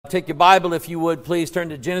Take your Bible, if you would, please turn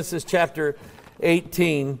to Genesis chapter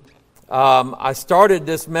 18. I started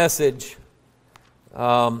this message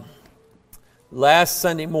last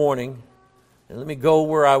Sunday morning. And let me go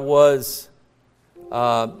where I was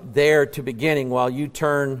there to beginning while you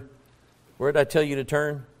turn. Where did I tell you to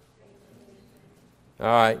turn? All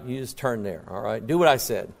right, you just turn there. All right, do what I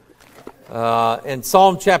said. In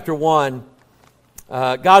Psalm chapter 1,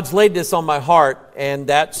 God's laid this on my heart, and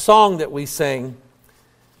that song that we sing,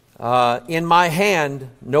 in my hand,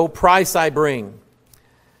 no price I bring,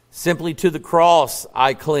 simply to the cross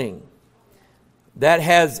I cling. That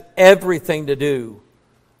has everything to do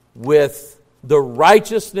with the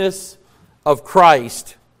righteousness of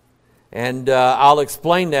Christ, and I'll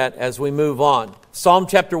explain that as we move on. Psalm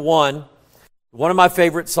chapter 1, one of my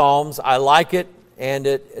favorite psalms. I like it, and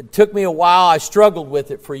it took me a while. I struggled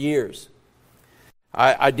with it for years.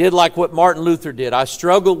 I did like what Martin Luther did. I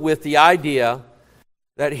struggled with the idea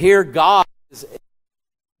that here God is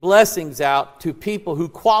blessings out to people who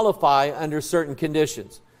qualify under certain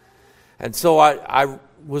conditions. And so I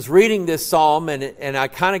was reading this psalm and I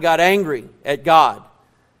kind of got angry at God.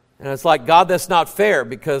 And it's like, God, that's not fair,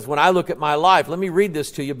 because when I look at my life, let me read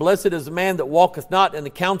this to you. Blessed is the man that walketh not in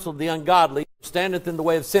the counsel of the ungodly, standeth in the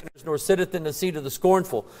way of sinners, nor sitteth in the seat of the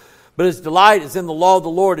scornful. But his delight is in the law of the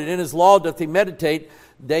Lord, and in his law doth he meditate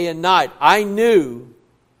day and night. I knew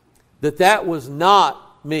that was not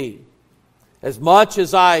me. As much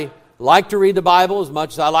as I like to read the Bible, as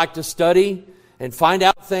much as I like to study and find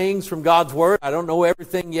out things from God's Word, I don't know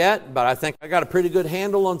everything yet, but I think I got a pretty good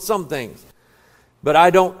handle on some things. But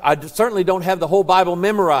I certainly don't have the whole Bible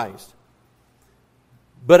memorized.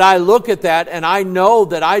 But I look at that and I know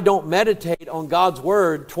that I don't meditate on God's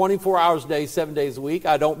Word 24 hours a day, 7 days a week.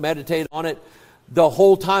 I don't meditate on it the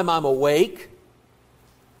whole time I'm awake.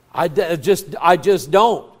 I just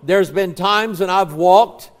don't. There's been times when I've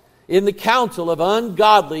walked in the counsel of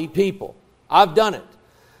ungodly people. I've done it.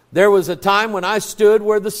 There was a time when I stood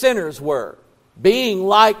where the sinners were, being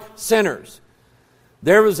like sinners.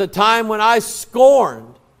 There was a time when I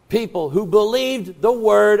scorned people who believed the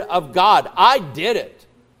Word of God. I did it.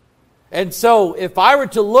 And so if I were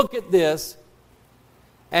to look at this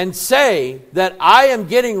and say that I am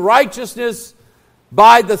getting righteousness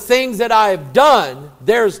by the things that I have done,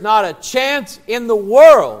 there's not a chance in the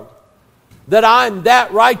world that I'm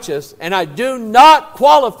that righteous, and I do not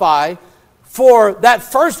qualify for that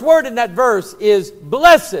first word in that verse is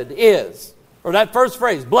blessed is, or that first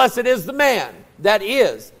phrase, blessed is the man that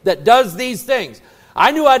does these things.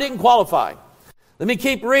 I knew I didn't qualify. Let me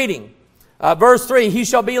keep reading. Verse 3, he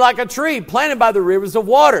shall be like a tree planted by the rivers of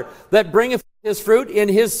water, that bringeth his fruit in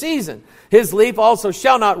his season. His leaf also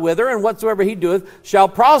shall not wither, and whatsoever he doeth shall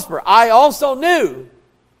prosper. I also knew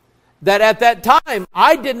that at that time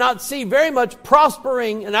I did not see very much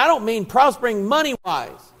prospering, and I don't mean prospering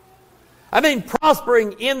money-wise. I mean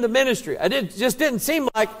prospering in the ministry. Just didn't seem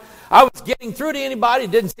like I was getting through to anybody.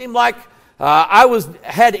 It didn't seem like I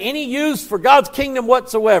had any use for God's kingdom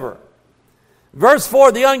whatsoever. Verse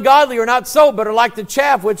 4, the ungodly are not so, but are like the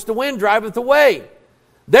chaff which the wind driveth away.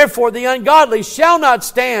 Therefore the ungodly shall not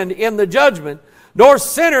stand in the judgment, nor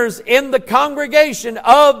sinners in the congregation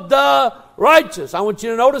of the righteous. I want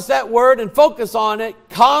you to notice that word and focus on it.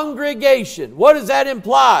 Congregation. What does that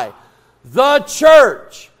imply? The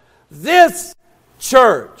church. This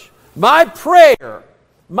church. My prayer,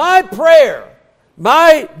 my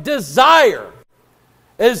desire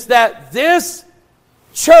is that this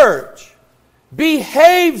church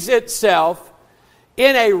behaves itself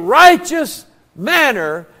in a righteous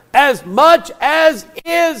manner as much as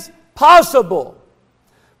is possible.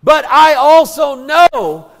 But I also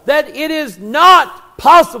know that it is not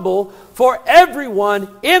possible for everyone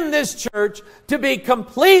in this church to be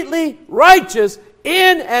completely righteous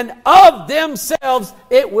in and of themselves.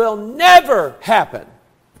 It will never happen.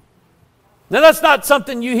 Now, that's not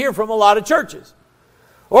something you hear from a lot of churches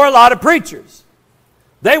or a lot of preachers.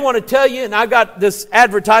 They want to tell you, and I got this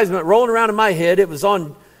advertisement rolling around in my head. It was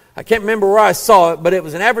on, I can't remember where I saw it, but it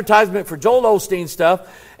was an advertisement for Joel Osteen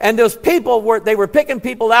stuff. And those people they were picking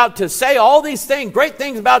people out to say all these things, great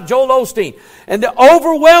things about Joel Osteen. And the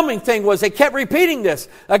overwhelming thing was they kept repeating this.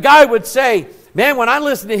 A guy would say, man, when I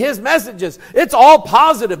listen to his messages, it's all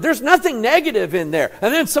positive. There's nothing negative in there.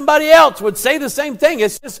 And then somebody else would say the same thing.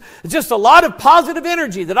 It's just a lot of positive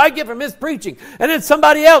energy that I get from his preaching. And then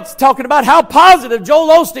somebody else talking about how positive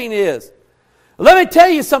Joel Osteen is. Let me tell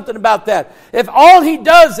you something about that. If all he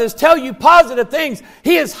does is tell you positive things,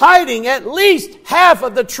 he is hiding at least half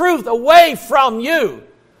of the truth away from you.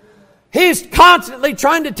 He's constantly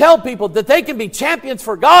trying to tell people that they can be champions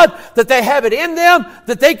for God, that they have it in them,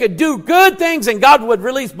 that they could do good things and God would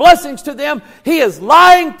release blessings to them. He is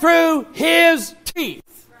lying through his teeth.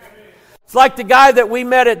 It's like the guy that we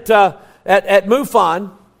met at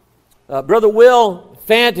MUFON. Brother Will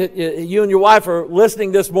Fant, you and your wife are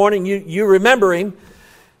listening this morning. You remember him.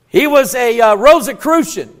 He was a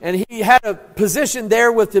Rosicrucian, and he had a position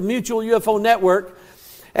there with the Mutual UFO Network.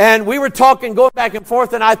 And we were talking, going back and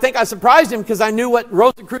forth, and I think I surprised him because I knew what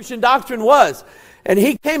Rosicrucian doctrine was. And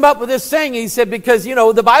he came up with this saying. He said, because,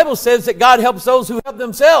 the Bible says that God helps those who help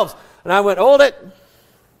themselves. And I went, hold it.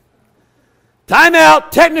 Time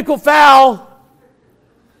out, technical foul.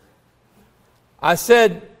 I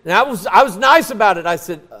said, and I was nice about it. I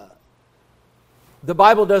said, the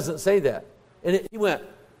Bible doesn't say that. And he went,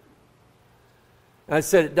 and I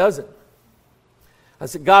said, it doesn't. I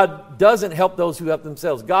said, God doesn't help those who help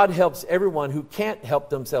themselves. God helps everyone who can't help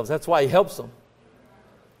themselves. That's why he helps them.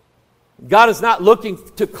 God is not looking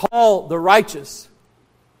to call the righteous.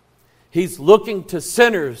 He's looking to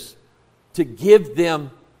sinners to give them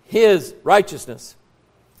his righteousness.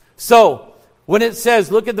 So, when it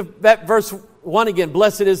says, look at that verse 1 again,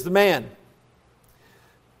 blessed is the man.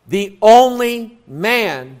 The only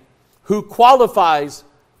man who qualifies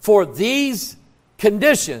for these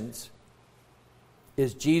conditions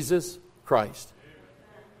is Jesus Christ.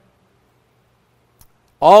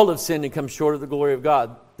 All have sinned and come short of the glory of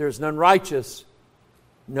God. There is none righteous,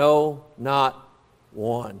 no, not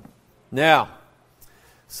one. Now,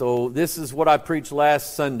 so this is what I preached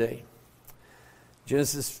last Sunday.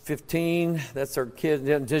 Genesis 15, that's our kid.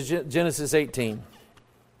 Genesis 18.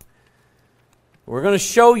 We're going to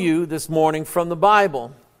show you this morning from the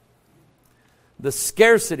Bible the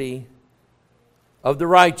scarcity of the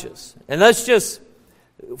righteous. And let's just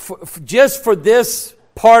for this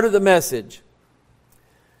part of the message,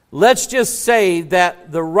 let's just say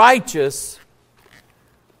that the righteous,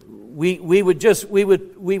 we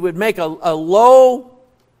would make a low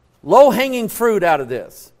hanging fruit out of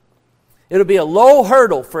this. It'll be a low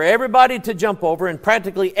hurdle for everybody to jump over, and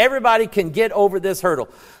practically everybody can get over this hurdle.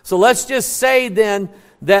 So let's just say then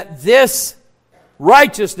that this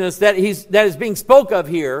righteousness that is being spoke of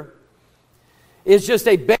here is just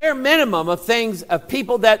a bare minimum of things, of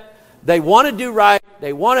people that they want to do right,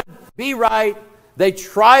 they want to be right, they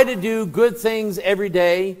try to do good things every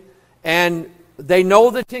day, and they know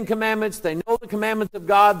the Ten Commandments, they know the commandments of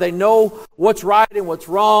God, they know what's right and what's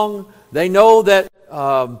wrong, they know that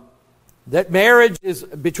that marriage is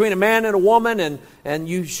between a man and a woman, and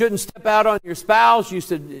you shouldn't step out on your spouse. You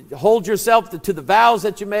should hold yourself to the vows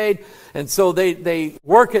that you made. And so they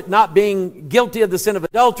work at not being guilty of the sin of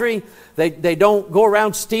adultery. They don't go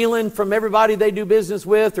around stealing from everybody they do business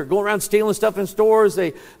with, or go around stealing stuff in stores.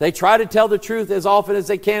 They try to tell the truth as often as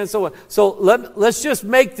they can, and so on. So let's just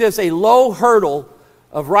make this a low hurdle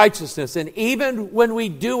of righteousness. And even when we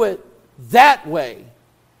do it that way,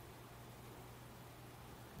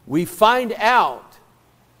 we find out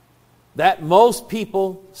that most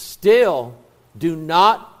people still do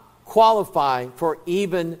not qualify for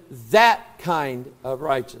even that kind of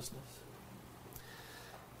righteousness.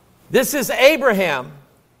 This is Abraham,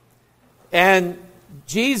 and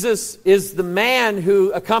Jesus is the man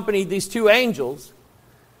who accompanied these two angels.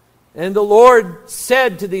 And the Lord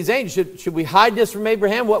said to these angels, should we hide this from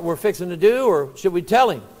Abraham, what we're fixing to do, or should we tell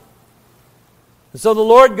him? And so the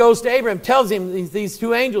Lord goes to Abraham, tells him these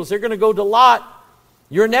two angels, they're going to go to Lot,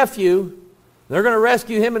 your nephew. They're going to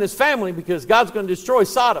rescue him and his family because God's going to destroy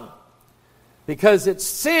Sodom, because its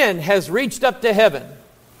sin has reached up to heaven.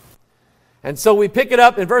 And so we pick it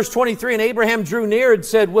up in verse 23, and Abraham drew near and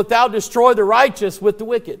said, wilt thou destroy the righteous with the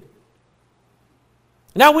wicked?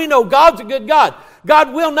 Now we know God's a good God.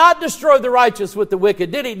 God will not destroy the righteous with the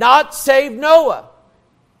wicked. Did he not save Noah?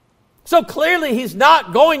 So clearly he's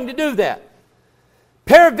not going to do that.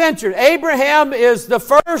 Peradventure, Abraham is the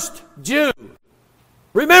first Jew.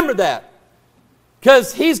 Remember that.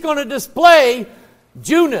 Because he's going to display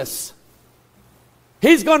Jewness.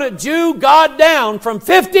 He's going to Jew God down from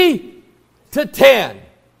 50 to 10.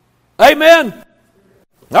 Amen?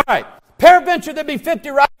 All right. Peradventure there be 50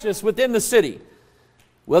 righteous within the city.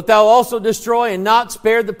 Wilt thou also destroy and not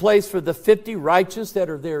spare the place for the 50 righteous that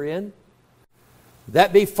are therein?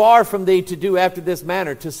 That be far from thee to do after this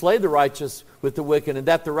manner, to slay the righteous with the wicked, and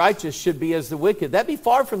that the righteous should be as the wicked. That be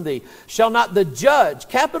far from thee. Shall not the judge,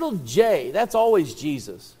 capital J, that's always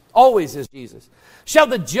Jesus, always is Jesus. Shall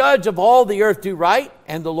the judge of all the earth do right?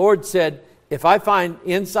 And the Lord said, if I find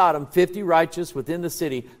in Sodom 50 righteous within the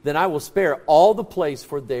city, then I will spare all the place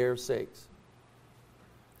for their sakes.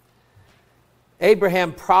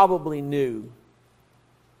 Abraham probably knew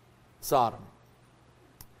Sodom.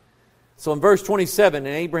 So in verse 27,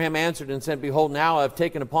 and Abraham answered and said, Behold, now I have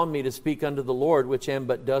taken upon me to speak unto the Lord, which am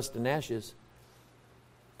but dust and ashes.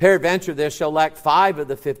 Peradventure there shall lack 5 of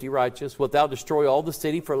the 50 righteous. Wilt thou destroy all the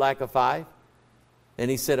city for lack of 5?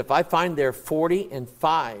 And he said, If I find there 40 and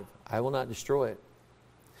 5, I will not destroy it.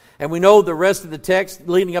 And we know the rest of the text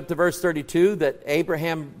leading up to verse 32 that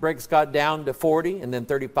Abraham breaks God down to 40 and then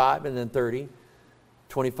 35 and then 30,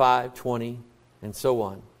 25, 20, and so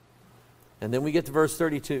on. And then we get to verse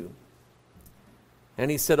 32. And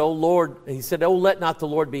he said, O Lord, let not the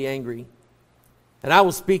Lord be angry, and I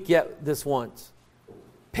will speak yet this once.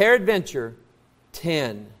 Peradventure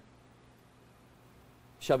 10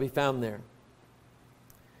 shall be found there.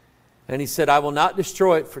 And he said, I will not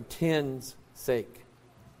destroy it for 10's sake.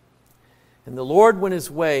 And the Lord went his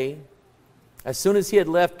way as soon as he had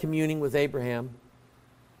left communing with Abraham.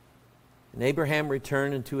 And Abraham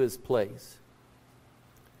returned into his place.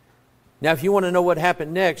 Now, if you want to know what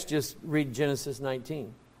happened next, just read Genesis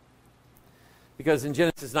 19. Because in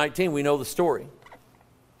Genesis 19, we know the story.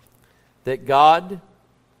 That God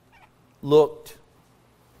looked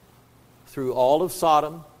through all of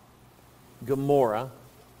Sodom, Gomorrah,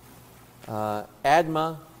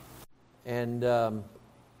 Admah, and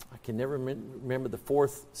I can never remember the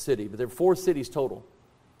 4th city, but there were 4 cities total.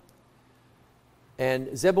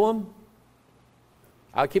 And Zebulun,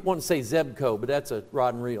 I keep wanting to say Zebco, but that's a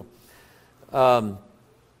rod and reel.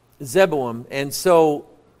 Zebulun. And so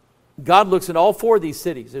God looks at all 4 of these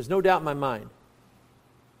cities. There's no doubt in my mind.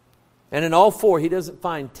 And in all 4, he doesn't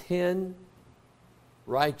find 10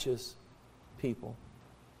 righteous people.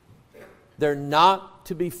 They're not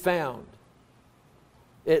to be found,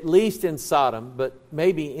 at least in Sodom, but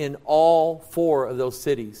maybe in all 4 of those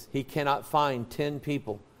cities. He cannot find 10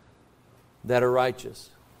 people that are righteous.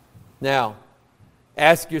 Now,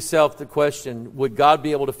 ask yourself the question, would God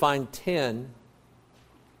be able to find 10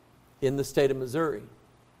 in the state of Missouri?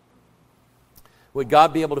 Would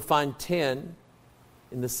God be able to find 10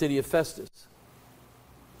 in the city of Festus?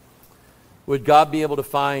 Would God be able to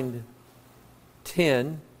find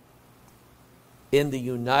 10 in the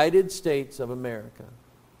United States of America?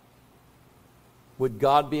 Would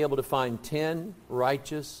God be able to find 10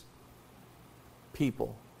 righteous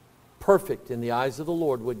people, perfect in the eyes of the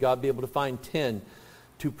Lord? Would God be able to find 10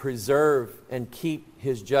 to preserve and keep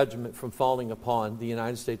his judgment from falling upon the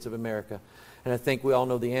United States of America? And I think we all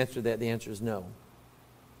know the answer to that. The answer is no.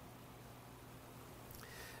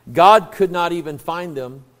 God could not even find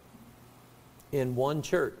them in one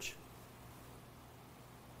church.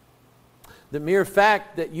 The mere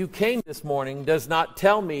fact that you came this morning does not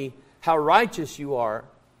tell me how righteous you are.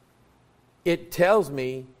 It tells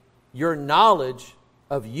me your knowledge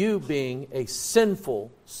of you being a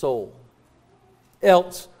sinful soul.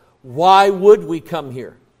 Else, why would we come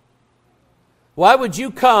here? Why would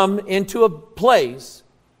you come into a place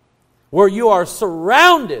where you are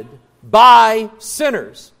surrounded by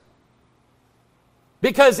sinners?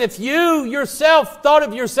 Because if you yourself thought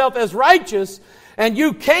of yourself as righteous and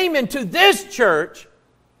you came into this church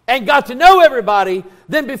and got to know everybody,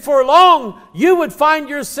 then before long you would find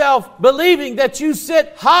yourself believing that you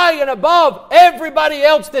sit high and above everybody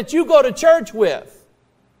else that you go to church with.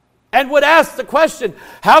 And would ask the question,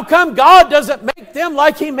 how come God doesn't make them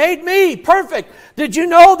like He made me? Perfect. Did you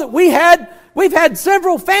know that we've had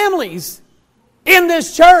several families in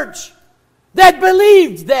this church that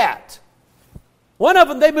believed that? One of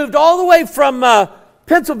them, they moved all the way from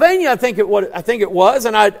Pennsylvania, I think it was,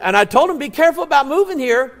 and I told them, be careful about moving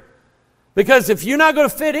here, because if you're not going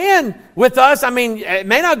to fit in with us, I mean, it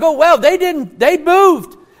may not go well. They didn't. They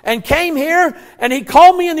moved and came here, and he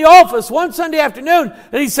called me in the office one Sunday afternoon,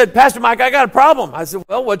 and he said, Pastor Mike, I got a problem. I said,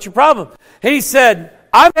 well, what's your problem? He said,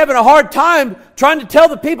 I'm having a hard time trying to tell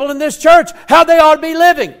the people in this church how they ought to be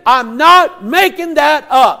living. I'm not making that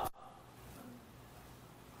up.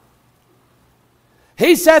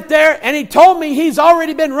 He sat there and he told me he's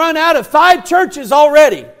already been run out of 5 churches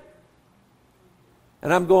already.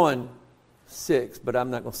 And I'm going, 6, but I'm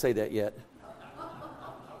not going to say that yet.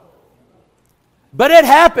 But it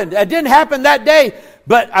happened. It didn't happen that day.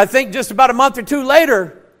 But I think just about a month or 2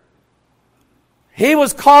 later, he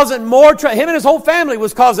was causing more trouble. Him and his whole family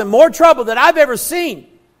was causing more trouble than I've ever seen.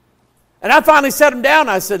 And I finally set him down.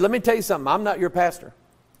 I said, let me tell you something. I'm not your pastor.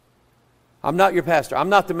 I'm not your pastor. I'm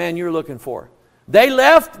not the man you're looking for. They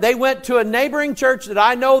left. They went to a neighboring church that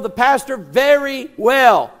I know the pastor very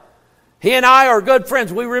well. He and I are good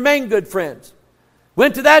friends. We remain good friends.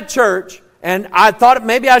 Went to that church, and I thought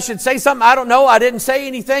maybe I should say something. I don't know. I didn't say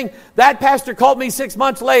anything. That pastor called me 6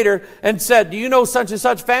 months later and said, do you know such and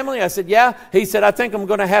such family? I said, yeah. He said, I think I'm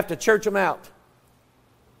going to have to church them out.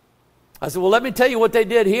 I said, well, let me tell you what they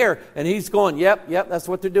did here. And he's going, yep, that's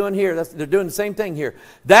what they're doing here. They're doing the same thing here.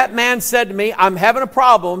 That man said to me, I'm having a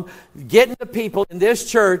problem getting the people in this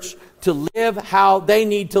church to live how they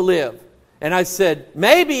need to live. And I said,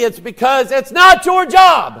 maybe it's because it's not your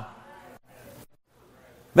job.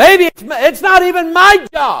 Maybe it's not even my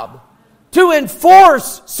job to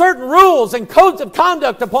enforce certain rules and codes of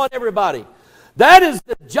conduct upon everybody. That is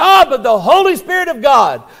the job of the Holy Spirit of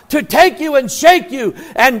God, to take you and shake you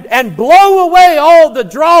and blow away all the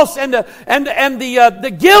dross and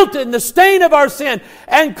the guilt and the stain of our sin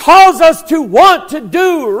and cause us to want to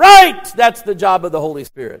do right. That's the job of the Holy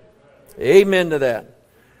Spirit. Amen to that.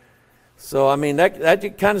 So I mean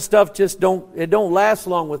that kind of stuff just don't last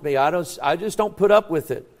long with me. I just don't put up with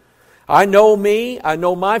it. I know me, I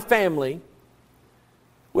know my family,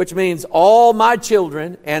 which means all my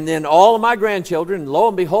children and then all of my grandchildren. And lo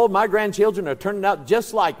and behold, my grandchildren are turning out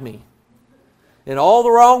just like me in all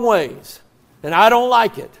the wrong ways. And I don't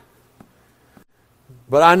like it.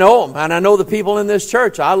 But I know them, and I know the people in this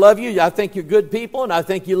church. I love you. I think you're good people, and I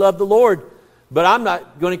think you love the Lord. But I'm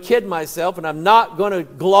not going to kid myself, and I'm not going to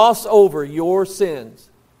gloss over your sins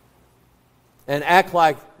and act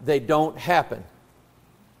like they don't happen.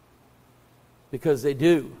 Because they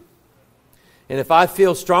do. And if I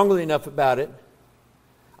feel strongly enough about it,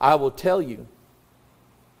 I will tell you.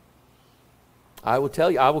 I will tell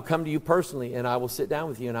you. I will come to you personally, and I will sit down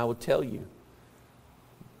with you, and I will tell you.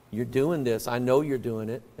 You're doing this. I know you're doing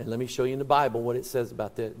it. And let me show you in the Bible what it says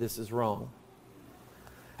about that. This is wrong.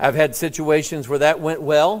 I've had situations where that went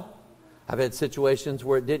well. I've had situations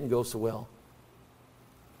where it didn't go so well.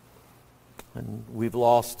 And we've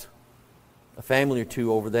lost a family or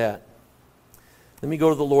two over that. Let me go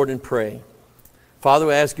to the Lord and pray.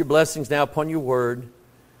 Father, I ask your blessings now upon your word.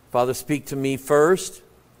 Father, speak to me first.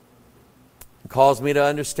 Cause me to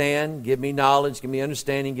understand. Give me knowledge. Give me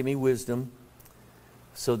understanding. Give me wisdom.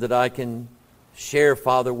 So that I can share,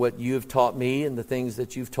 Father, what you have taught me and the things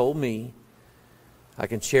that you've told me. I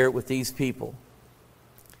can share it with these people.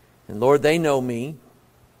 And Lord, they know me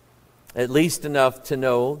at least enough to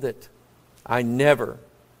know that I never,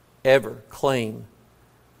 ever claim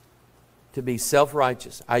to be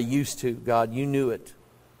self-righteous. I used to. God, you knew it.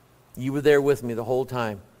 You were there with me the whole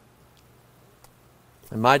time.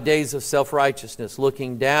 In my days of self-righteousness,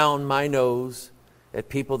 looking down my nose at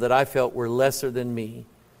people that I felt were lesser than me.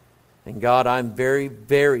 And God, I'm very,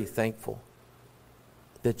 very thankful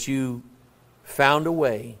that you found a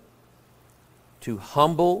way to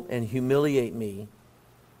humble and humiliate me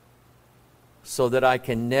so that I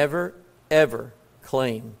can never, ever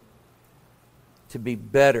claim to be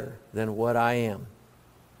better than what I am.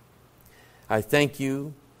 I thank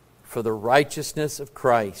you for the righteousness of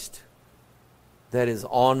Christ that is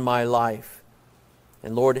on my life.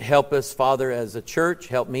 And Lord, help us, Father, as a church,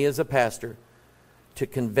 help me as a pastor, to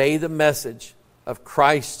convey the message of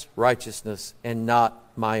Christ's righteousness and not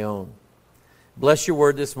my own. Bless your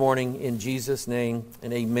word this morning in Jesus' name,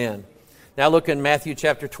 and amen. Now look in Matthew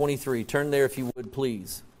chapter 23. Turn there if you would,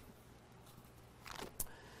 please.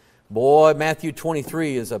 Boy, Matthew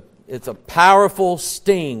 23 it's a powerful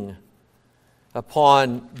sting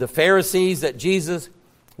upon the Pharisees that Jesus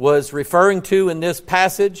was referring to in this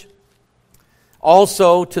passage.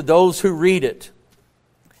 Also to those who read it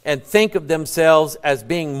and think of themselves as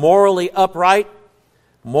being morally upright,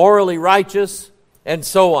 morally righteous, and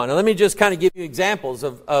so on. And let me just kind of give you examples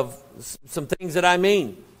of some things that I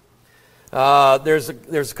mean. There's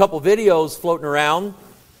a couple videos floating around,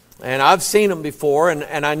 and I've seen them before,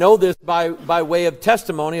 and I know this by way of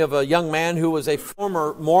testimony of a young man who was a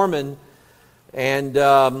former Mormon and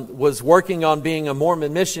was working on being a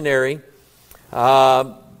Mormon missionary.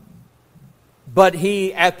 But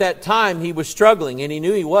he, at that time, he was struggling, and he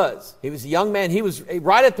knew he was. He was a young man. He was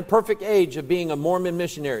right at the perfect age of being a Mormon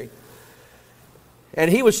missionary. And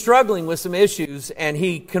he was struggling with some issues, and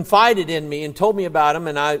he confided in me and told me about them,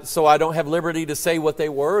 and so I don't have liberty to say what they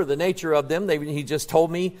were or the nature of them. He just told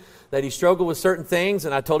me that he struggled with certain things,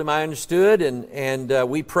 and I told him I understood, and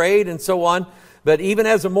we prayed and so on. But even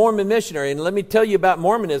as a Mormon missionary, and let me tell you about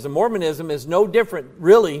Mormonism. Mormonism is no different,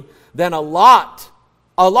 really, than a lot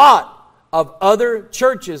of other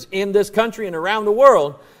churches in this country and around the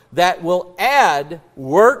world that will add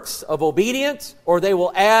works of obedience, or they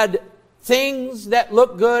will add things that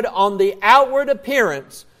look good on the outward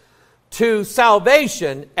appearance to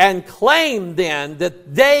salvation and claim then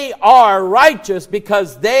that they are righteous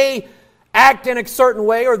because they act in a certain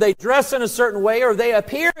way, or they dress in a certain way, or they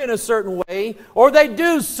appear in a certain way, or they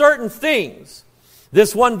do certain things.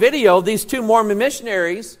 This one video, these two Mormon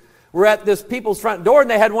missionaries were at this people's front door, and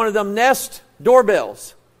they had one of them Nest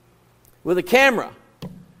doorbells with a camera.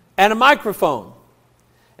 and a microphone.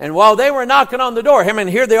 And while they were knocking on the door,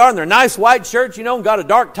 here they are in their nice white shirts, and got a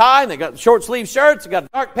dark tie, and they got short sleeve shirts, they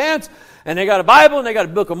got dark pants, and they got a Bible, and they got a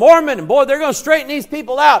Book of Mormon, and boy, they're going to straighten these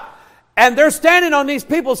people out. And they're standing on these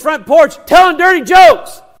people's front porch telling dirty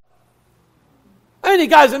jokes. And these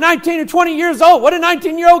guys are 19 or 20 years old. What do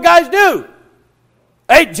 19-year-old guys do?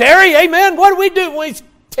 Hey, Jerry, amen, what do we do when we're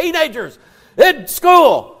teenagers in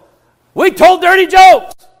school? We told dirty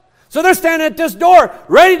jokes. So they're standing at this door,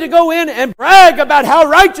 ready to go in and brag about how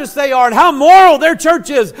righteous they are and how moral their church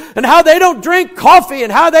is and how they don't drink coffee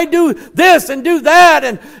and how they do this and do that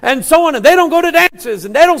and so on. And they don't go to dances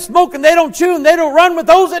and they don't smoke and they don't chew and they don't run with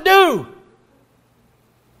those that do.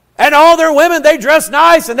 And all their women, they dress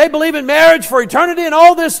nice and they believe in marriage for eternity and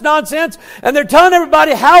all this nonsense. And they're telling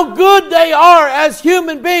everybody how good they are as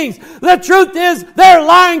human beings. The truth is, they're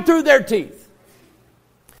lying through their teeth.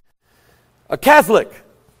 A Catholic.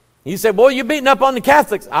 You say, boy, you're beating up on the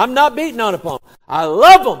Catholics. I'm not beating on upon them. I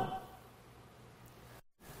love them.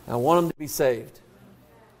 I want them to be saved.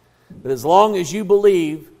 But as long as you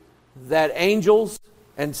believe that angels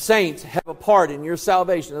and saints have a part in your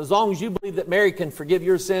salvation, as long as you believe that Mary can forgive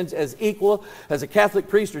your sins as equal as a Catholic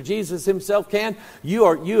priest or Jesus himself can, you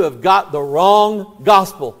have got the wrong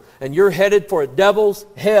gospel. And you're headed for a devil's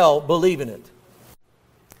hell believing it.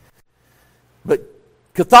 But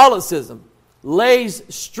Catholicism lays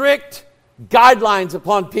strict guidelines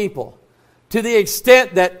upon people to the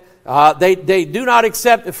extent that they do not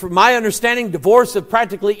accept, from my understanding, divorce of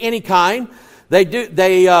practically any kind. What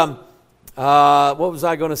was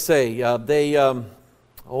I going to say? What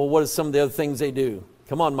are some of the other things they do?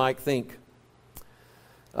 Come on, Mike, think.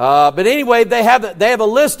 But anyway, they have a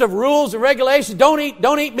list of rules and regulations. Don't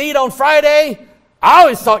eat meat on Friday. I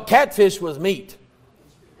always thought catfish was meat.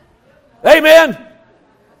 Amen.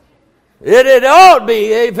 It ought to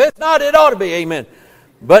be. If it's not, it ought to be. Amen.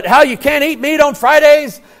 But how you can't eat meat on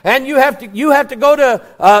Fridays, and you have to go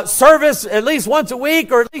to service at least once a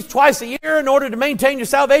week or at least twice a year in order to maintain your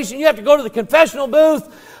salvation. You have to go to the confessional booth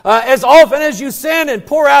as often as you sin and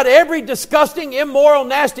pour out every disgusting, immoral,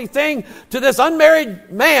 nasty thing to this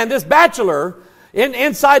unmarried man, this bachelor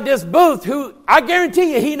inside this booth, who I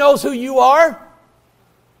guarantee you he knows who you are.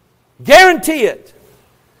 Guarantee it.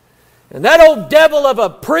 And that old devil of a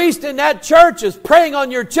priest in that church is preying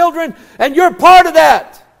on your children, and you're part of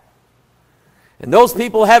that. And those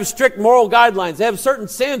people have strict moral guidelines. They have certain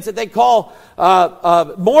sins that they call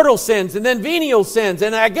mortal sins and then venial sins.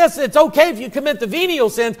 And I guess it's okay if you commit the venial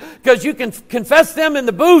sins because you can confess them in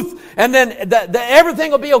the booth and then everything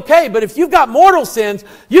will be okay. But if you've got mortal sins,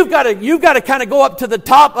 you've got to kind of go up to the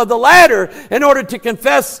top of the ladder in order to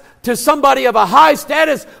confess to somebody of a high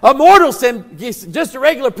status a mortal sin. Just a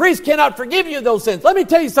regular priest cannot forgive you those sins. Let me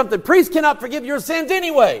tell you something. Priests cannot forgive your sins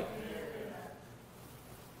anyway.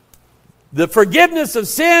 The forgiveness of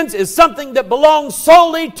sins is something that belongs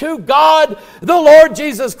solely to God, the Lord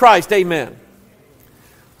Jesus Christ. Amen.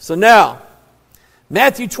 So now,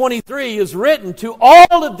 Matthew 23 is written to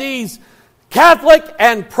all of these Catholic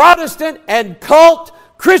and Protestant and cult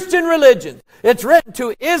Christian religions. It's written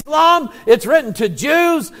to Islam. It's written to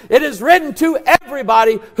Jews. It is written to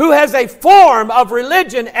everybody who has a form of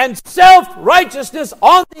religion and self-righteousness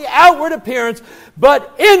on the outward appearance,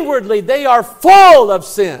 but inwardly they are full of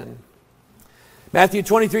sin. Matthew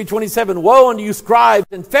 23:27, woe unto you scribes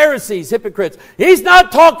and Pharisees, hypocrites. He's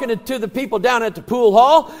not talking to the people down at the pool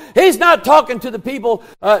hall. He's not talking to the people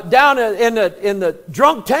down in the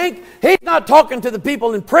drunk tank. He's not talking to the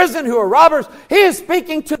people in prison who are robbers. He is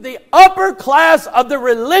speaking to the upper class of the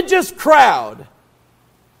religious crowd.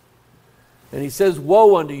 And he says,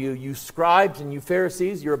 woe unto you, you scribes and you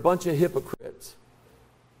Pharisees. You're a bunch of hypocrites.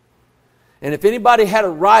 And if anybody had a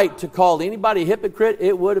right to call anybody a hypocrite,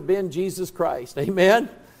 it would have been Jesus Christ. Amen?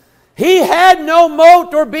 He had no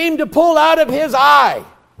mote or beam to pull out of his eye.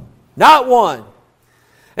 Not one.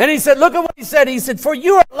 And he said, look at what he said. He said, for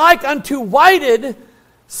you are like unto whited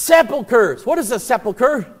sepulchres. What is a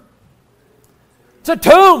sepulcher? It's a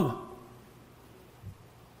tomb.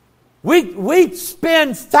 We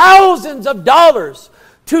spend thousands of dollars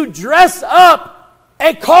to dress up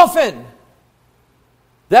a coffin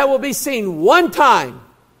that will be seen one time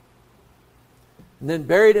and then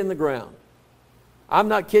buried in the ground. I'm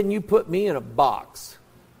not kidding. You put me in a box,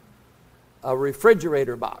 a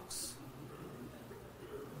refrigerator box.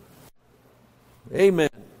 Amen.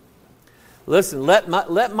 Listen, let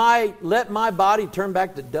my body turn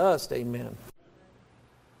back to dust. Amen.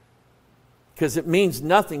 Because it means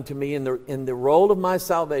nothing to me in the role of my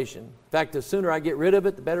salvation. In fact, the sooner I get rid of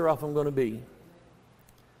it, the better off I'm going to be.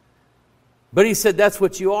 But he said, that's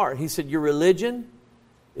what you are. He said, your religion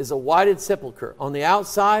is a whited sepulcher. On the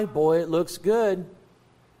outside, boy, it looks good.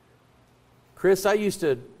 Chris, I used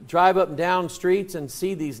to drive up and down streets and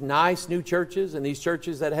see these nice new churches, and these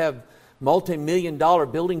churches that have multi-million-dollar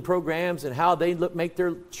building programs, and how they make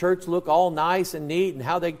their church look all nice and neat, and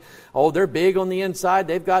how they're big on the inside.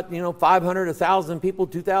 They've got 500, 1,000 people,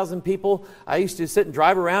 2,000 people. I used to sit and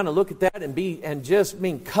drive around and look at that and just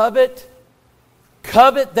covet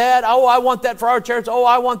that. Oh, I want that for our church. Oh,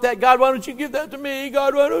 I want that. God, why don't you give that to me?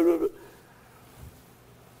 God, why don't...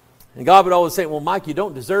 And God would always say, well, Mike, you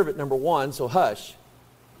don't deserve it, number one, so hush.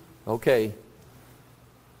 Okay.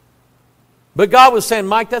 But God was saying,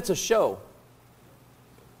 Mike, that's a show.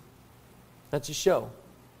 That's a show.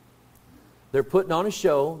 They're putting on a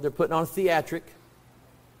show. They're putting on a theatric.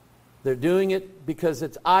 They're doing it because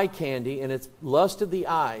it's eye candy, and it's lust of the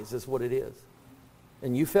eyes is what it is.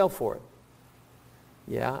 And you fell for it.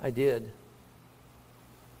 Yeah, I did.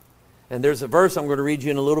 And there's a verse I'm going to read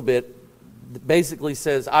you in a little bit that basically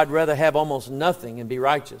says, I'd rather have almost nothing and be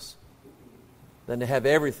righteous than to have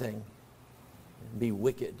everything and be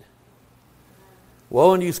wicked.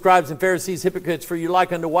 Woe unto you, scribes and Pharisees, hypocrites, for you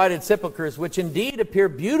like unto whited sepulchres, which indeed appear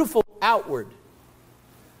beautiful outward,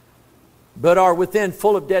 but are within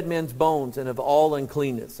full of dead men's bones and of all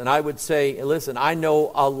uncleanness. And I would say, listen, I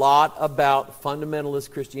know a lot about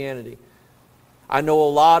fundamentalist Christianity. I know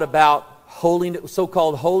a lot about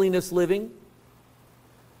so-called holiness living,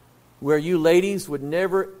 where you ladies would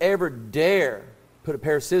never, ever dare put a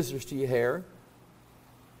pair of scissors to your hair.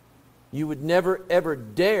 You would never, ever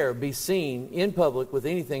dare be seen in public with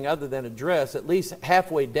anything other than a dress, at least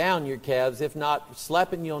halfway down your calves, if not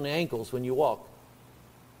slapping you on the ankles when you walk.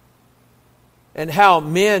 And how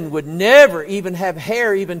men would never even have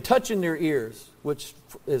hair even touching their ears, which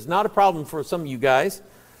is not a problem for some of you guys.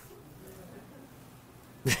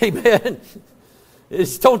 Amen. It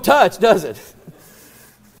just don't touch, does it?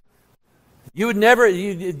 You would never,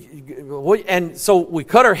 and so we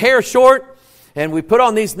cut our hair short, and we put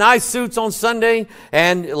on these nice suits on Sunday,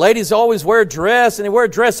 and ladies always wear a dress, and they wear a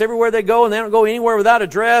dress everywhere they go, and they don't go anywhere without a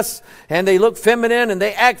dress, and they look feminine, and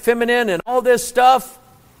they act feminine, and all this stuff.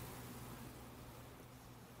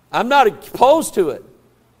 I'm not opposed to it.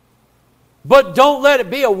 But don't let it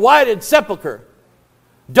be a whited sepulcher.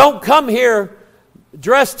 Don't come here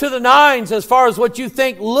dressed to the nines as far as what you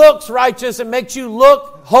think looks righteous and makes you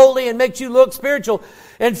look holy and makes you look spiritual.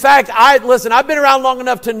 In fact, I've been around long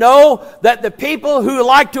enough to know that the people who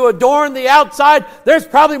like to adorn the outside, there's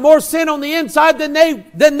probably more sin on the inside than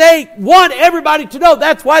they want everybody to know.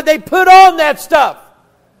 That's why they put on that stuff.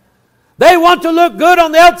 They want to look good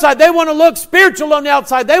on the outside. They want to look spiritual on the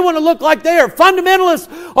outside. They want to look like they are fundamentalists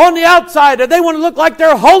on the outside. Or they want to look like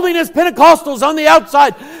they're holiness Pentecostals on the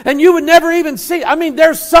outside. And you would never even see. I mean,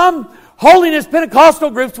 there's some holiness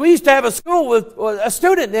Pentecostal groups. We used to have a school with a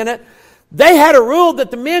student in it. They had a rule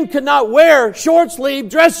that the men could not wear short sleeve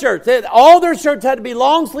dress shirts. All their shirts had to be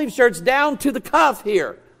long sleeve shirts down to the cuff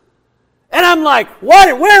here. And I'm like,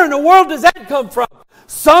 what? Where in the world does that come from?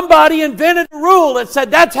 Somebody invented a rule that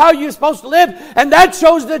said that's how you're supposed to live, and that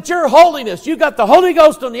shows that you're holiness. You got the Holy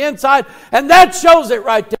Ghost on the inside, and that shows it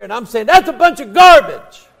right there. And I'm saying that's a bunch of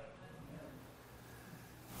garbage.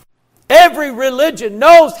 Every religion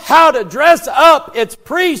knows how to dress up its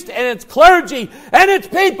priest and its clergy and its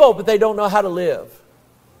people, but they don't know how to live.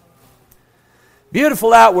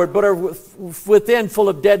 Beautiful outward, but are within full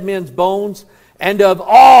of dead men's bones and of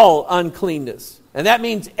all uncleanness. And that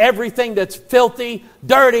means everything that's filthy,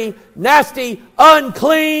 dirty, nasty,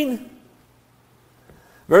 unclean.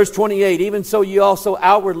 Verse 28, even so you also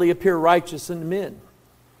outwardly appear righteous unto men.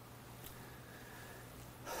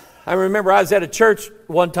 I remember I was at a church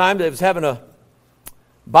one time that was having a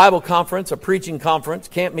Bible conference, a preaching conference,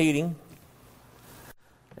 camp meeting.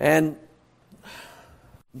 And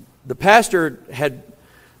the pastor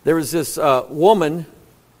there was this woman,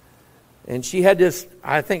 and she had this,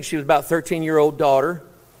 I think she was about 13-year-old daughter.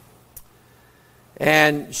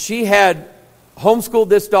 And she had homeschooled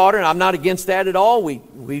this daughter, and I'm not against that at all. We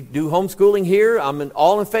do homeschooling here. I'm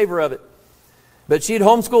all in favor of it. But she had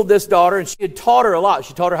homeschooled this daughter, and she had taught her a lot.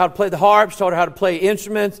 She taught her how to play the harp. She taught her how to play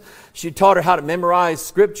instruments. She taught her how to memorize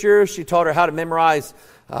scripture. She taught her how to memorize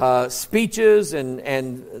speeches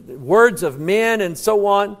and words of men and so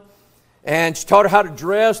on. And she taught her how to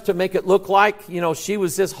dress to make it look like, she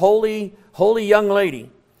was this holy young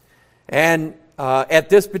lady. And at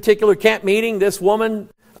this particular camp meeting, this woman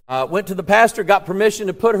went to the pastor, got permission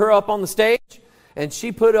to put her up on the stage, and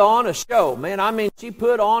she put on a show. Man, she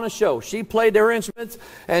put on a show. She played her instruments,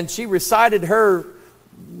 and she recited her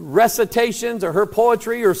recitations or her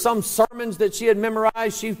poetry or some sermons that she had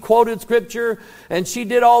memorized. She quoted scripture and she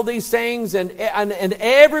did all these things. And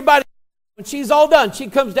everybody, when she's all done, she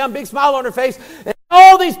comes down, big smile on her face. And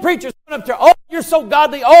all these preachers come up to her. Oh, you're so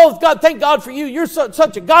godly. Oh, God, thank God for you. You're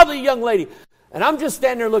such a godly young lady. And I'm just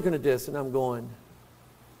standing there looking at this and I'm going,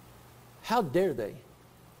 how dare they?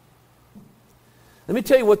 Let me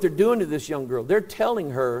tell you what they're doing to this young girl. They're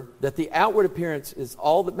telling her that the outward appearance is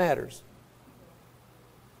all that matters.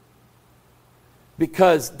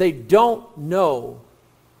 Because they don't know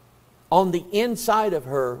on the inside of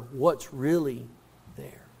her what's really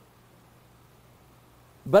there.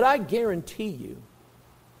 But I guarantee you,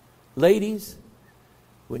 ladies,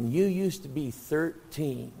 when you used to be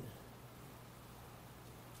 13,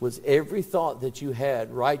 was every thought that you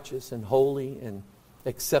had righteous and holy and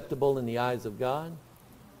acceptable in the eyes of God?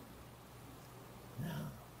 No.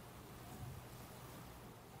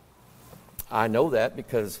 I know that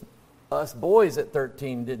because us boys at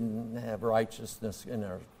 13 didn't have righteousness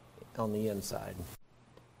on the inside.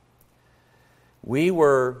 We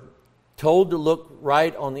were told to look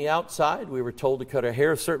right on the outside. We were told to cut our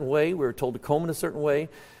hair a certain way. We were told to comb it a certain way.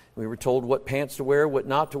 We were told what pants to wear, what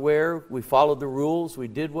not to wear. We followed the rules. We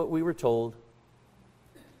did what we were told.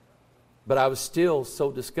 But I was still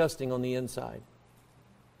so disgusting on the inside.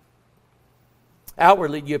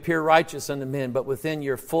 Outwardly, you appear righteous unto men, but within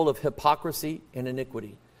you're full of hypocrisy and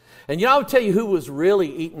iniquity. And you know, I'll tell you who was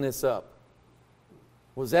really eating this up.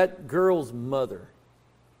 Was that girl's mother.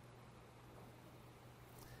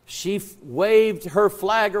 She waved her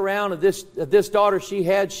flag around of this daughter she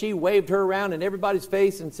had. She waved her around in everybody's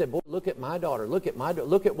face and said, boy, look at my daughter. Look at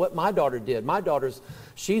what my daughter did. My daughter's,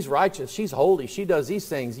 she's righteous. She's holy. She does these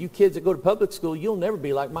things. You kids that go to public school, you'll never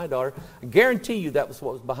be like my daughter. I guarantee you that was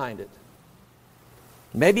what was behind it.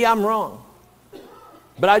 Maybe I'm wrong.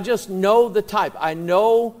 But I just know the type. I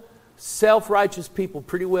know self-righteous people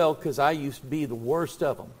pretty well because I used to be the worst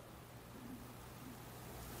of them.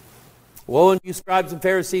 Woe unto you, scribes and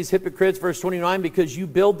Pharisees, hypocrites, verse 29, because you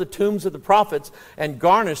build the tombs of the prophets and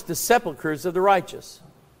garnish the sepulchres of the righteous.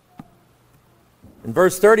 In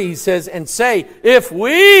verse 30 he says, and say, if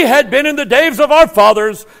we had been in the days of our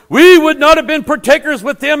fathers, we would not have been partakers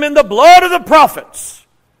with them in the blood of the prophets.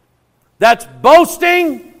 That's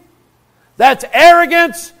boasting. That's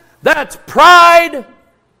arrogance. That's pride.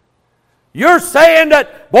 You're saying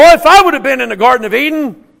that, boy, if I would have been in the Garden of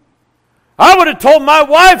Eden, I would have told my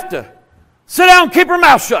wife to sit down and keep her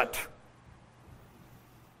mouth shut.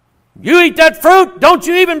 You eat that fruit, don't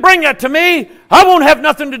you even bring that to me. I won't have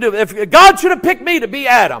nothing to do with it. If God should have picked me to be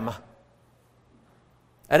Adam.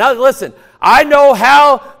 And listen, I know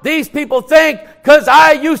how these people think because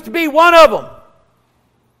I used to be one of them.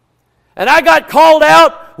 And I got called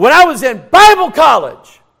out when I was in Bible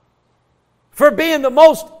college for being the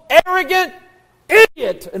most arrogant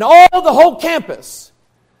idiot in all the whole campus.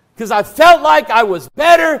 Because I felt like I was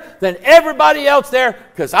better than everybody else there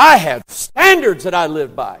because I had standards that I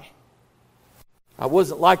lived by. I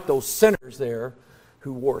wasn't like those sinners there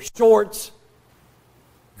who wore shorts.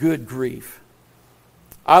 Good grief.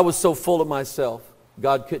 I was so full of myself,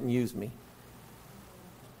 God couldn't use me.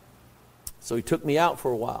 So He took me out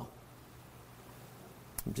for a while.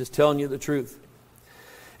 I'm just telling you the truth.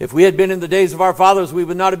 If we had been in the days of our fathers, we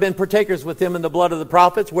would not have been partakers with them in the blood of the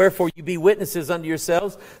prophets. Wherefore you be witnesses unto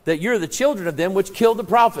yourselves that you're the children of them which killed the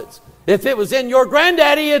prophets. If it was in your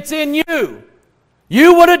granddaddy, it's in you.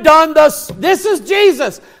 You would have done this. This is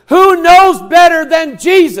Jesus. Who knows better than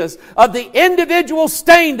Jesus of the individual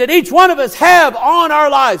stain that each one of us have on our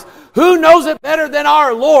lives? Who knows it better than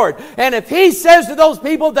our Lord? And if He says to those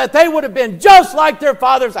people that they would have been just like their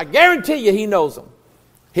fathers, I guarantee you He knows them.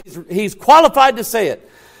 He's qualified to say it.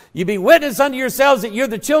 You be witness unto yourselves that you're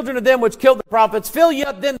the children of them which killed the prophets. Fill ye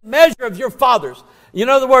up then the measure of your fathers. In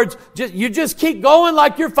other words, you just keep going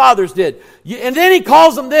like your fathers did. And then He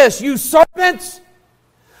calls them this, you serpents,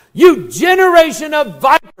 you generation of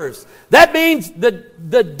vipers. That means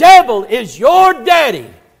the devil is your daddy.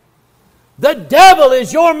 The devil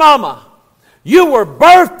is your mama. You were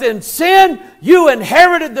birthed in sin. You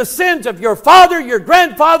inherited the sins of your father, your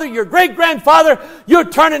grandfather, your great-grandfather. You're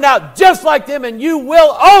turning out just like them, and you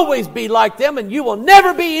will always be like them, and you will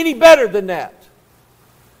never be any better than that.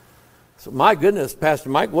 So my goodness, Pastor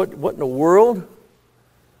Mike, what in the world?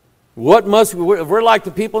 What must we, if we're like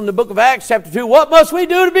the people in the book of Acts chapter 2, what must we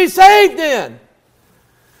do to be saved then?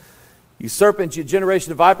 You serpents, you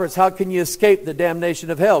generation of vipers, how can you escape the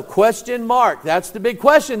damnation of hell? Question mark. That's the big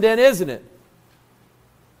question then, isn't it?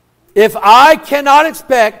 If I cannot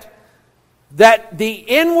expect that the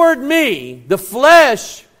inward me, the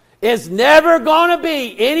flesh, is never going to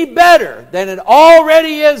be any better than it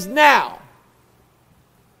already is now,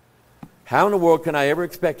 how in the world can I ever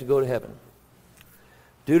expect to go to heaven?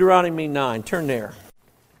 Deuteronomy 9. Turn there.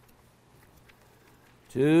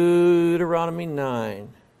 Deuteronomy 9.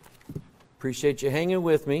 Appreciate you hanging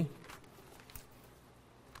with me.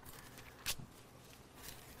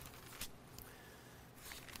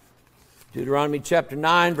 Deuteronomy chapter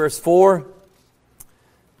 9, verse 4.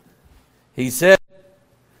 He said,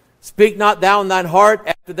 Speak not thou in thine heart,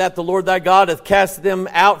 after that the Lord thy God hath cast them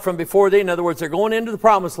out from before thee. In other words, they're going into the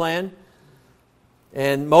promised land.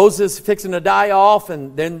 And Moses is fixing to die off,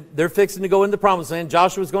 and then they're fixing to go into the promised land.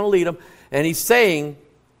 Joshua's going to lead them. And he's saying,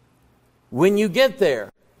 when you get there,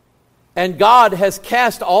 and God has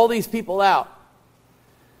cast all these people out,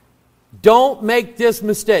 don't make this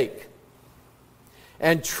mistake.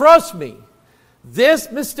 And trust me, this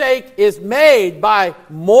mistake is made by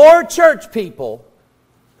more church people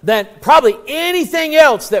than probably anything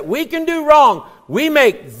else that we can do wrong. We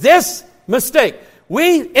make this mistake.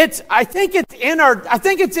 I think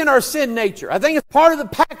it's in our sin nature. I think it's part of the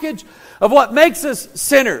package of what makes us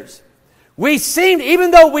sinners. We seem, even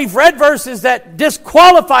though we've read verses that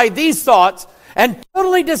disqualify these thoughts and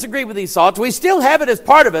totally disagree with these thoughts, we still have it as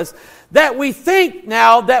part of us that we think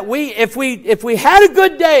now that if we had a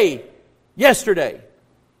good day yesterday,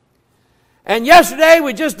 and yesterday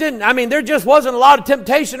we just didn't, there just wasn't a lot of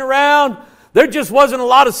temptation around. There just wasn't a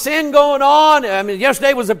lot of sin going on.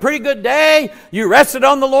 Yesterday was a pretty good day. You rested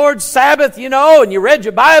on the Lord's Sabbath, and you read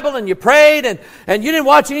your Bible and you prayed and you didn't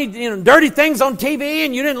watch any dirty things on TV,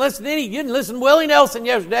 and you didn't listen to Willie Nelson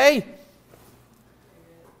yesterday.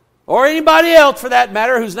 Or anybody else for that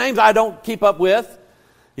matter, whose names I don't keep up with.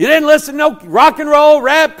 You didn't listen to no rock and roll,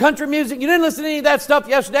 rap, country music. You didn't listen to any of that stuff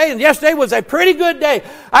yesterday, and yesterday was a pretty good day.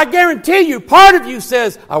 I guarantee you, part of you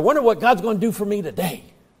says, I wonder what God's going to do for me today.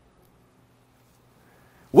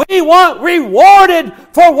 We want rewarded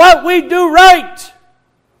for what we do right.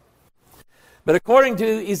 But according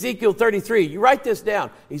to Ezekiel 33, you write this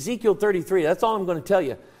down. Ezekiel 33, that's all I'm going to tell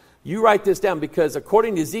you. You write this down, because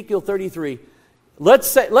according to Ezekiel 33, let's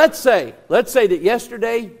say that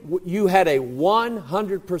yesterday you had a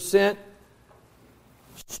 100%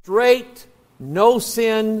 straight, no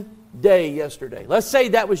sin day yesterday. Let's say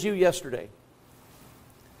that was you yesterday.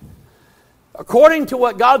 According to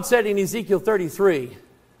what God said in Ezekiel 33,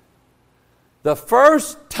 the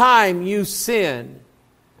first time you sin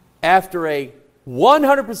after a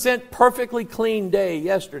 100% perfectly clean day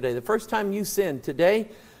yesterday, the first time you sin today,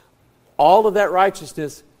 all of that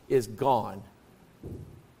righteousness is gone.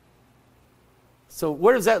 So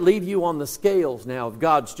where does that leave you on the scales now of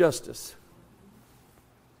God's justice?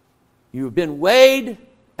 You've been weighed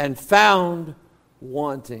and found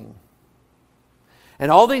wanting.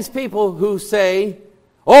 And all these people who say,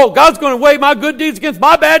 oh, God's going to weigh my good deeds against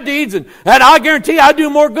my bad deeds, and I guarantee I do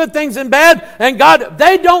more good things than bad. And God,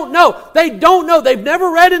 they don't know. They don't know. They've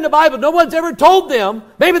never read in the Bible. No one's ever told them.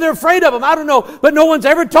 Maybe they're afraid of them. I don't know. But no one's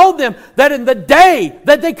ever told them that in the day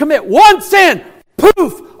that they commit one sin,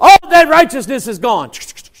 poof, all of that righteousness is gone.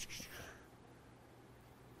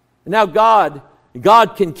 And now God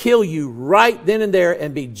can kill you right then and there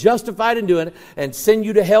and be justified in doing it and send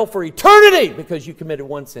you to hell for eternity because you committed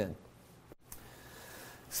one sin.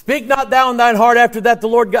 Speak not thou in thine heart, after that the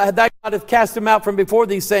Lord God, thy God hath cast him out from before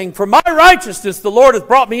thee, saying, For my righteousness the Lord hath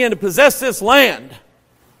brought me in to possess this land.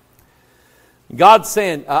 God's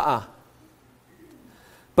saying,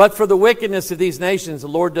 But for the wickedness of these nations the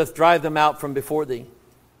Lord doth drive them out from before thee.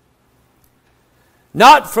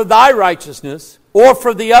 Not for thy righteousness, or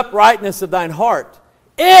for the uprightness of thine heart,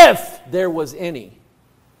 if there was any,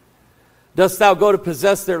 dost thou go to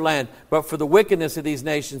possess their land, but for the wickedness of these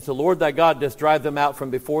nations the Lord thy God doth drive them out from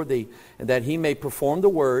before thee, and that he may perform the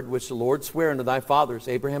word which the Lord sware unto thy fathers,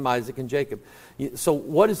 Abraham, Isaac, and Jacob. So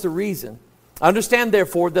what is the reason? Understand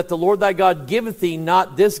therefore that the Lord thy God giveth thee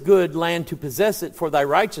not this good land to possess it for thy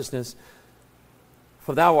righteousness,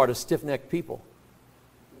 for thou art a stiff-necked people.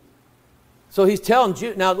 So he's telling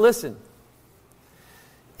Jew, now listen,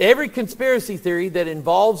 every conspiracy theory that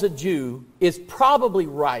involves a Jew is probably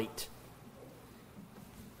right.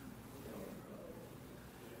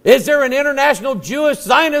 Is there an international Jewish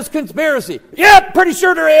Zionist conspiracy? Yeah, pretty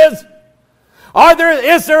sure there is.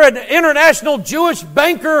 Is there an international Jewish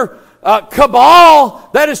banker cabal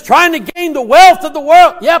that is trying to gain the wealth of the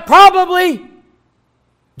world? Yeah, probably.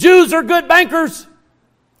 Jews are good bankers.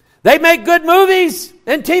 They make good movies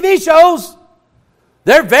and TV shows.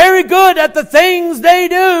 They're very good at the things they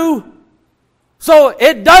do. So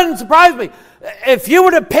it doesn't surprise me. If you were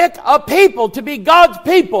to pick a people to be God's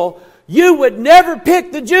people, you would never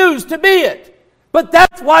pick the Jews to be it. But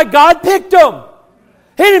that's why God picked them.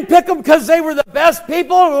 He didn't pick them because they were the best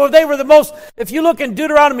people or they were the most... If you look in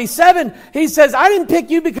Deuteronomy 7, he says, I didn't pick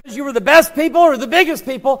you because you were the best people or the biggest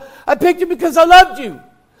people. I picked you because I loved you.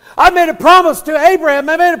 I made a promise to Abraham.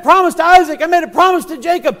 I made a promise to Isaac. I made a promise to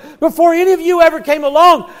Jacob. Before any of you ever came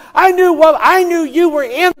along, I knew you were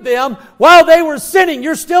in them while they were sinning.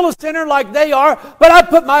 You're still a sinner like they are, but I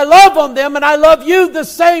put my love on them, and I love you the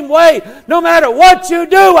same way. No matter what you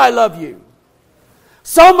do, I love you.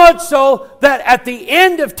 So much so that at the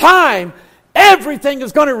end of time, everything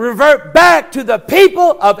is going to revert back to the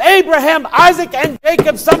people of Abraham, Isaac, and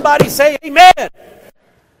Jacob. Somebody say amen.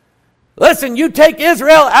 Listen, you take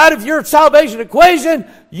Israel out of your salvation equation,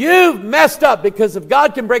 you've messed up. Because if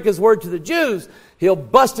God can break His word to the Jews, He'll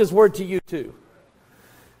bust His word to you too.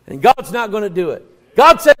 And God's not going to do it.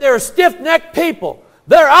 God said they're a stiff-necked people.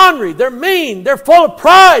 They're ornery. They're mean. They're full of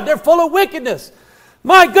pride. They're full of wickedness.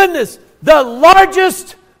 My goodness, the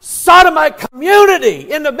largest sodomite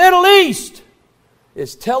community in the Middle East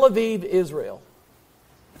is Tel Aviv, Israel.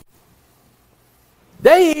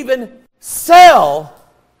 They even sell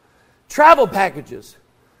travel packages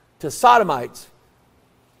to sodomites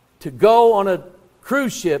to go on a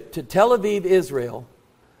cruise ship to Tel Aviv, Israel,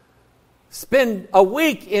 spend a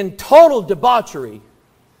week in total debauchery,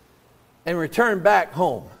 and return back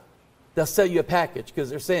home. They'll sell you a package because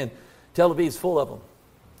they're saying Tel Aviv's full of them.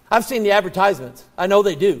 I've seen the advertisements. I know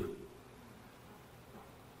they do.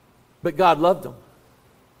 But God loved them.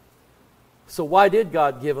 So why did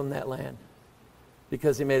God give them that land?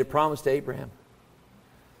 Because He made a promise to Abraham.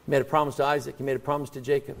 He made a promise to Isaac. He made a promise to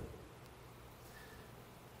Jacob.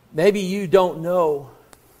 Maybe you don't know.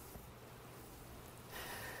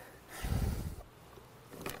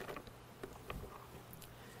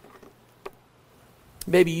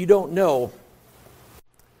 Maybe you don't know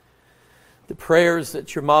the prayers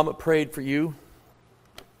that your mama prayed for you,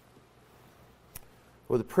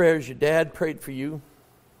 or the prayers your dad prayed for you,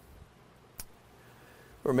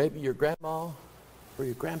 or maybe your grandma or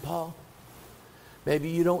your grandpa. Maybe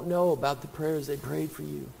you don't know about the prayers they prayed for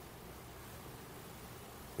you,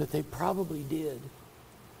 but they probably did.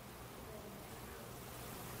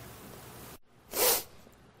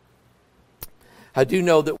 I do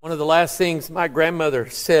know that one of the last things my grandmother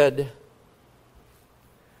said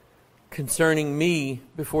concerning me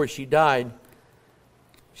before she died,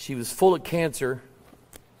 she was full of cancer,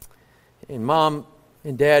 and Mom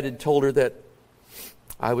and Dad had told her that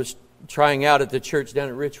I was trying out at the church down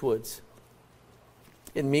at Richwoods.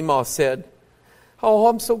 And Meemaw said, "Oh,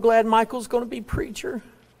 I'm so glad Michael's going to be preacher."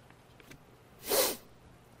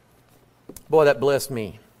 Boy, that blessed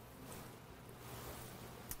me.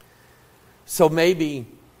 So maybe,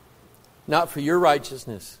 not for your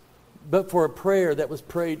righteousness, but for a prayer that was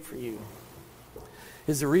prayed for you,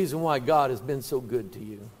 is the reason why God has been so good to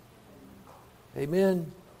you.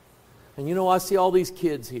 Amen. And you know, I see all these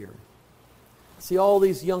kids here. I see all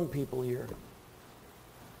these young people here.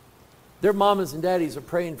 Their mamas and daddies are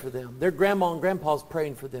praying for them. Their grandma and grandpa's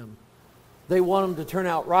praying for them. They want them to turn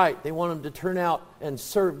out right. They want them to turn out and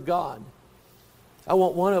serve God. I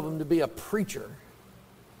want one of them to be a preacher.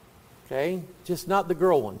 Okay? Just not the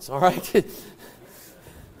girl ones, all right?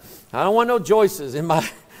 I don't want no Joyces in my...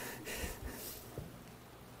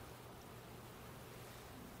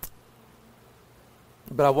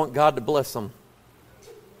 But I want God to bless them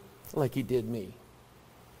like He did me.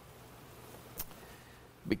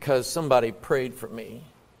 Because somebody prayed for me.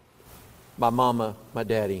 My mama, my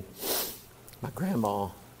daddy, my grandma,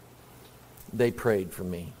 they prayed for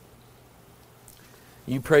me.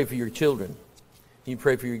 You pray for your children. You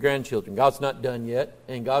pray for your grandchildren. God's not done yet,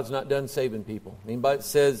 and God's not done saving people. Anybody that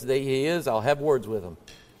says that He is, I'll have words with them.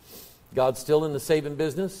 God's still in the saving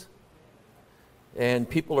business, and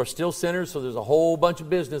people are still sinners, so there's a whole bunch of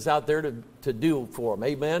business out there to do for them.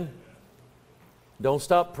 Amen? Don't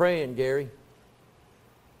stop praying, Gary.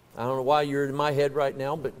 I don't know why you're in my head right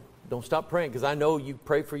now, but don't stop praying, because I know you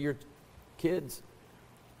pray for your kids.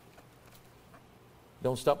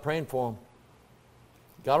 Don't stop praying for them.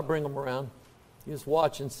 God will bring them around. You just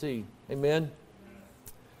watch and see. Amen?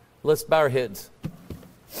 Let's bow our heads.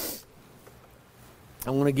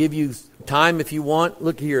 I'm going to give you time if you want.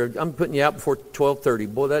 Look here, I'm putting you out before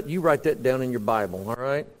 12:30. Boy, you write that down in your Bible, all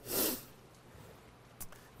right?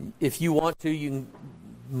 If you want to, you can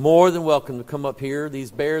more than welcome to come up here. These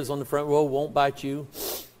bears on the front row won't bite you.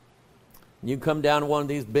 You can come down to one of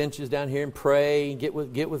these benches down here and pray and get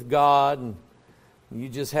with God, and you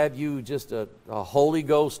just have a Holy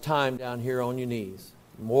Ghost time down here on your knees.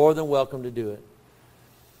 More than welcome to do it.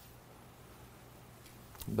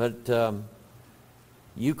 But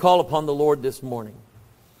you call upon the Lord this morning.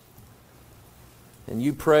 And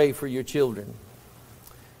you pray for your children.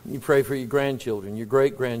 You pray for your grandchildren, your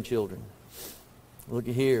great-grandchildren. Look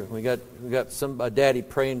at here. We got a daddy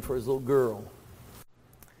praying for his little girl.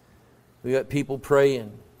 We got people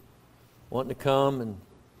praying, wanting to come and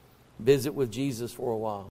visit with Jesus for a while.